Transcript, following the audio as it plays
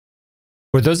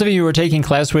For those of you who are taking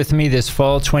class with me this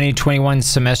fall 2021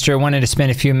 semester, I wanted to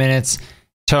spend a few minutes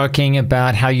talking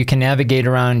about how you can navigate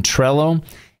around Trello.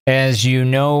 As you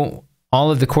know,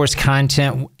 all of the course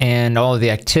content and all of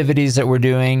the activities that we're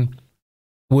doing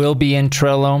will be in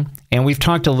Trello. And we've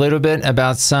talked a little bit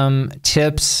about some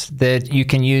tips that you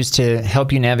can use to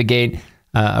help you navigate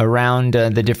around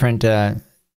the different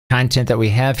content that we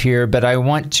have here. But I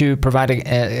want to provide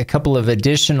a couple of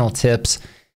additional tips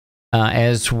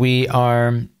as we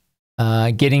are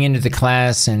getting into the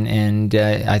class, and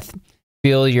I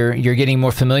feel you're getting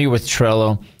more familiar with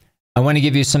Trello. I want to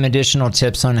give you some additional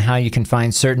tips on how you can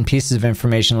find certain pieces of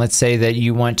information. Let's say that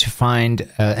you want to find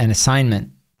an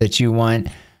assignment that you want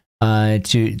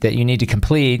that you need to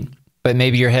complete, but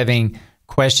maybe you're having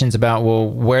questions about, well,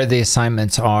 where the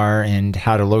assignments are and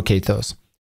how to locate those.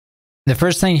 The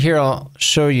first thing here I'll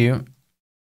show you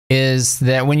is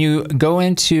that when you go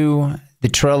into the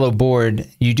Trello board,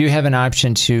 you do have an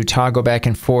option to toggle back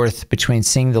and forth between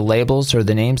seeing the labels or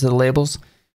the names of the labels,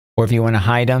 or if you want to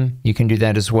hide them, you can do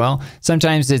that as well.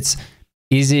 Sometimes it's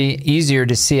easier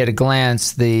to see at a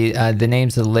glance the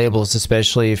names of the labels,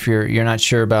 especially if you're not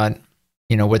sure about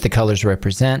what the colors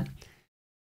represent.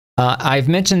 I've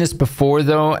mentioned this before,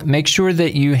 though. Make sure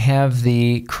that you have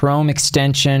the Chrome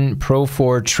extension Pro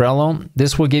for Trello.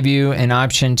 This will give you an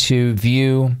option to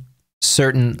view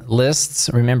certain lists.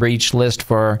 Remember, each list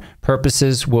for our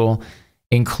purposes will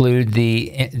include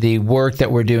the work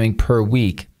that we're doing per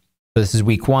week. So this is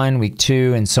week 1, week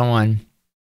 2, and so on.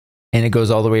 And it goes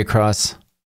all the way across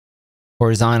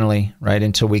horizontally right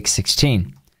until week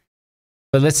 16.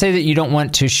 But let's say that you don't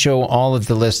want to show all of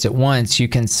the lists at once. You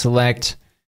can select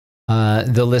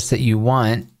the list that you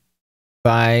want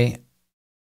by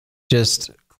just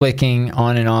clicking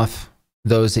on and off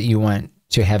those that you want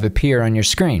to have appear on your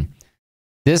screen.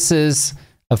 This is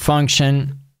a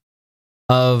function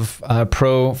of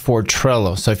Pro for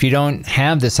Trello. So if you don't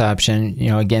have this option,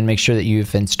 again, make sure that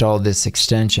you've installed this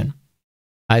extension.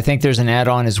 I think there's an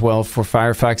add-on as well for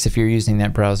Firefox if you're using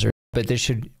that browser, but this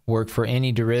should work for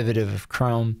any derivative of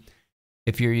Chrome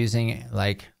if you're using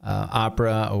like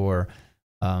Opera or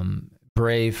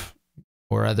Brave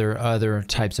or other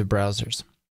types of browsers.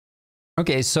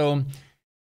 Okay, so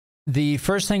the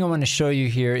first thing I want to show you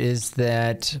here is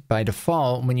that by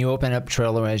default, when you open up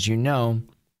Trello, as you know,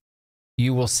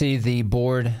 you will see the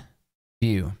board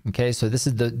view. Okay, so this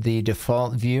is the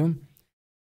default view.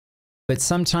 But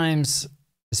sometimes,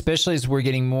 especially as we're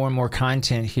getting more and more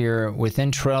content here within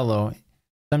Trello,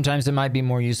 sometimes it might be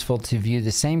more useful to view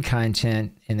the same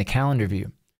content in the calendar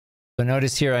view. So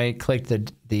notice here I clicked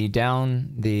the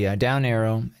down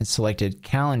arrow and selected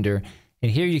calendar,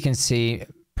 and here you can see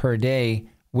per day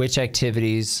which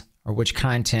activities or which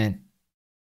content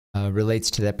relates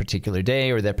to that particular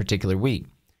day or that particular week.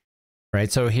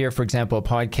 Right? So here, for example, a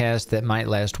podcast that might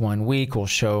last 1 week will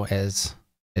show as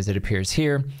it appears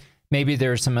here. Maybe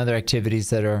there are some other activities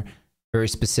that are very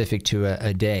specific to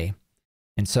a day.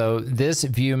 And so this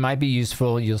view might be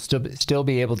useful. You'll still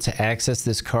be able to access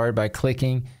this card by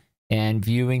clicking and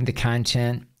viewing the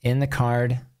content in the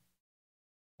card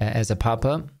as a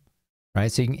pop-up. Right?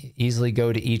 So you can easily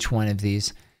go to each one of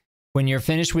these. When you're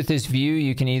finished with this view,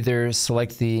 you can either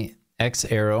select the X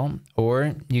arrow,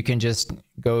 or you can just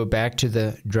go back to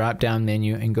the drop-down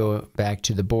menu and go back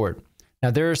to the board. Now,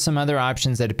 there are some other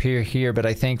options that appear here, but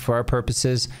I think for our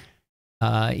purposes,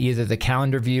 either the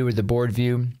calendar view or the board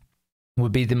view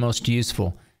would be the most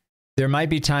useful. There might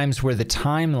be times where the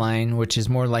timeline, which is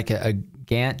more like a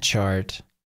Gantt chart,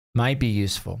 might be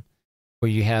useful,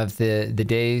 where you have the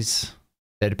days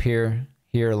that appear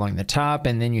here along the top,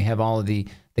 and then you have all of the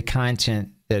content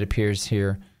that appears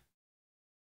here,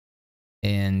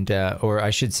 and or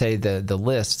I should say the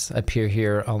lists appear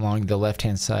here along the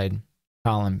left-hand side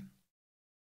column.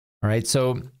 All right,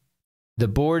 so the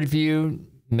board view,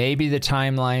 maybe the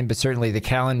timeline, but certainly the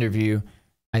calendar view,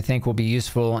 I think will be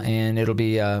useful, and it'll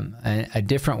be a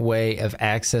different way of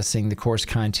accessing the course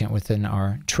content within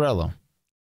our Trello.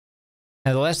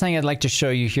 Now, the last thing I'd like to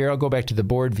show you here, I'll go back to the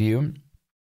board view.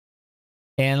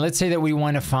 And let's say that we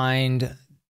want to find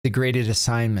the graded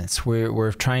assignments.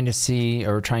 We're trying to see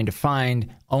or trying to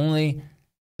find only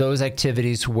those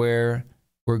activities where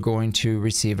we're going to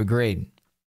receive a grade.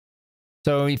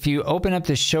 So if you open up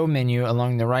the show menu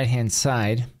along the right-hand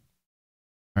side,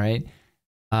 all right,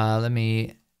 let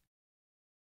me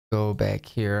go back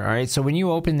here. All right, so when you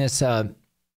open this up,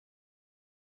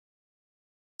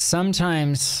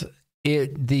 sometimes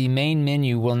the main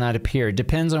menu will not appear. It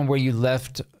depends on where you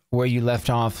left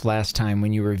off last time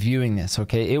when you were viewing this.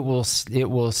 Okay, it will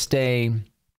stay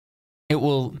it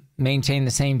will maintain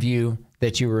the same view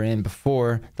that you were in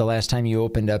before the last time you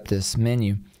opened up this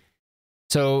menu.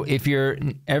 So if you're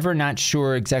ever not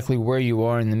sure exactly where you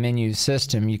are in the menu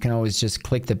system, you can always just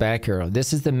click the back arrow.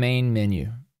 This is the main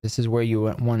menu. This is where you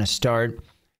want to start.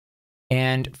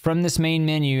 And from this main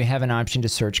menu, you have an option to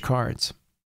search cards.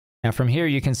 Now from here,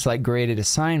 you can select graded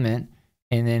assignment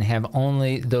and then have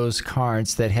only those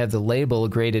cards that have the label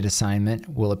graded assignment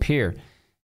will appear.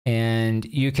 And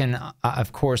you can,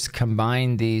 of course,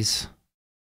 combine these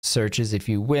searches if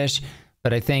you wish,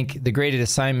 but I think the graded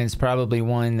assignment is probably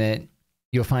one that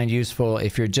you'll find useful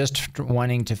if you're just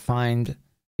wanting to find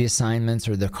the assignments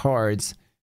or the cards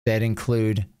that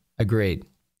include a grade.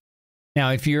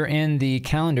 Now, if you're in the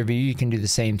calendar view, you can do the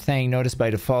same thing. Notice by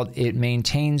default, it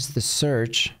maintains the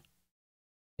search.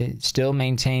 It still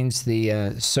maintains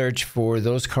the search for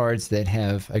those cards that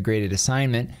have a graded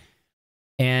assignment.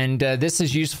 And this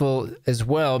is useful as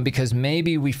well because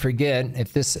maybe we forget,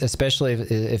 if this, especially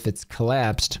if it's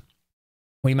collapsed,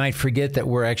 we might forget that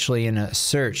we're actually in a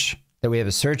search, that we have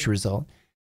a search result.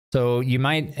 So you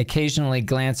might occasionally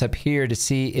glance up here to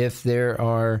see if there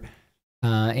are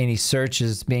any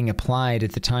searches being applied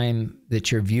at the time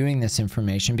that you're viewing this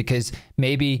information, because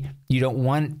maybe you don't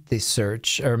want the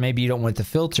search, or maybe you don't want the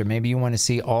filter. Maybe you want to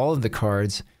see all of the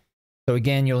cards. So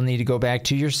again, you'll need to go back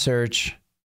to your search,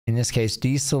 in this case,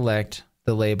 deselect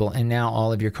the label, and now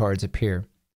all of your cards appear.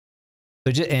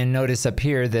 So and notice up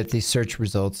here that the search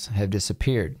results have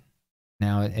disappeared.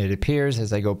 Now it appears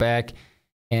as I go back,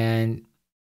 and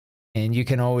you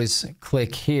can always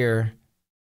click here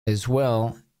as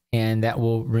well, and that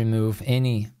will remove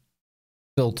any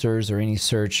filters or any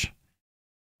search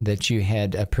that you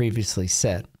had previously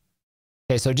set.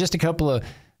 Okay, so just a couple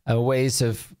of ways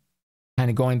of kind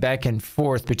of going back and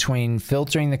forth between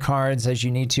filtering the cards as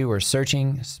you need to, or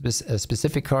searching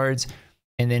specific cards,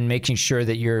 and then making sure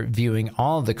that you're viewing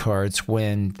all of the cards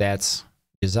when that's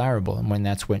desirable and when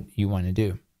that's what you want to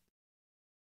do.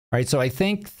 All right, so I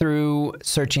think through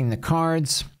searching the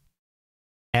cards,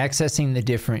 accessing the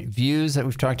different views that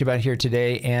we've talked about here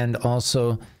today, and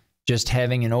also just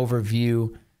having an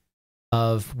overview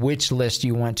of which list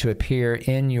you want to appear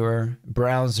in your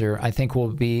browser, I think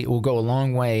will go a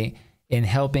long way in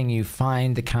helping you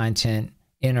find the content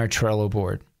in our Trello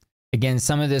board. Again,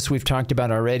 some of this we've talked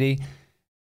about already,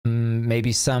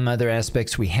 maybe some other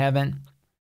aspects we haven't,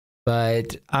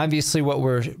 but obviously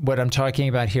what I'm talking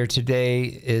about here today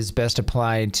is best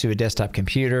applied to a desktop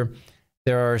computer.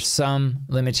 There are some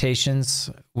limitations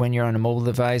when you're on a mobile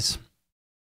device,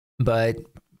 but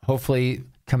hopefully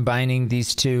combining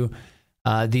these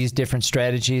different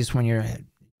strategies when you're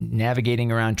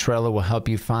navigating around Trello will help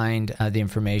you find the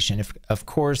information. Of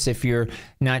course, if you're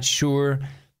not sure,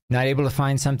 not able to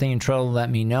find something in Trello, let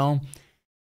me know.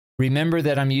 Remember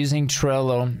that I'm using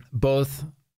Trello both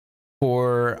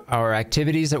for our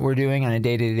activities that we're doing on a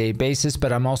day-to-day basis,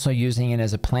 but I'm also using it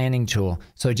as a planning tool.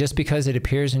 So just because it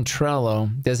appears in Trello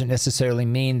doesn't necessarily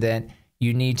mean that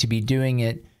you need to be doing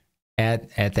it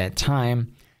at that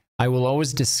time. I will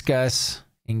always discuss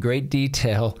in great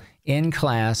detail in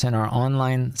class in our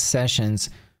online sessions,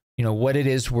 what it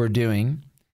is we're doing.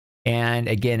 And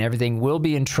again, everything will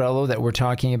be in Trello that we're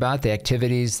talking about, the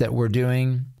activities that we're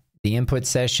doing, the input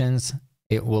sessions,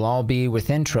 it will all be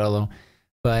within Trello.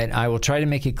 But I will try to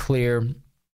make it clear,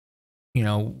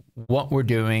 what we're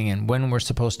doing and when we're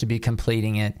supposed to be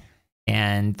completing it.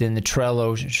 And then the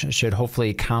Trello should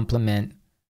hopefully complement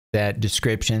that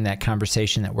description, that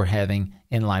conversation that we're having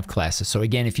in live classes. So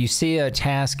again, if you see a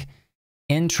task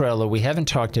in Trello, we haven't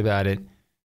talked about it,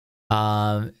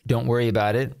 don't worry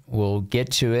about it. We'll get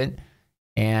to it.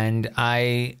 And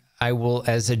I will,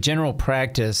 as a general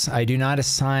practice, I do not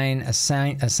assign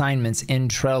assignments in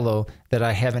Trello that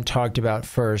I haven't talked about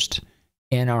first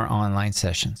in our online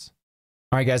sessions.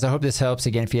 All right, guys, I hope this helps.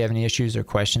 Again, if you have any issues or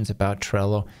questions about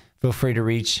Trello, feel free to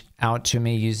reach out to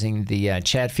me using the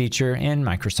chat feature in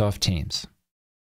Microsoft Teams.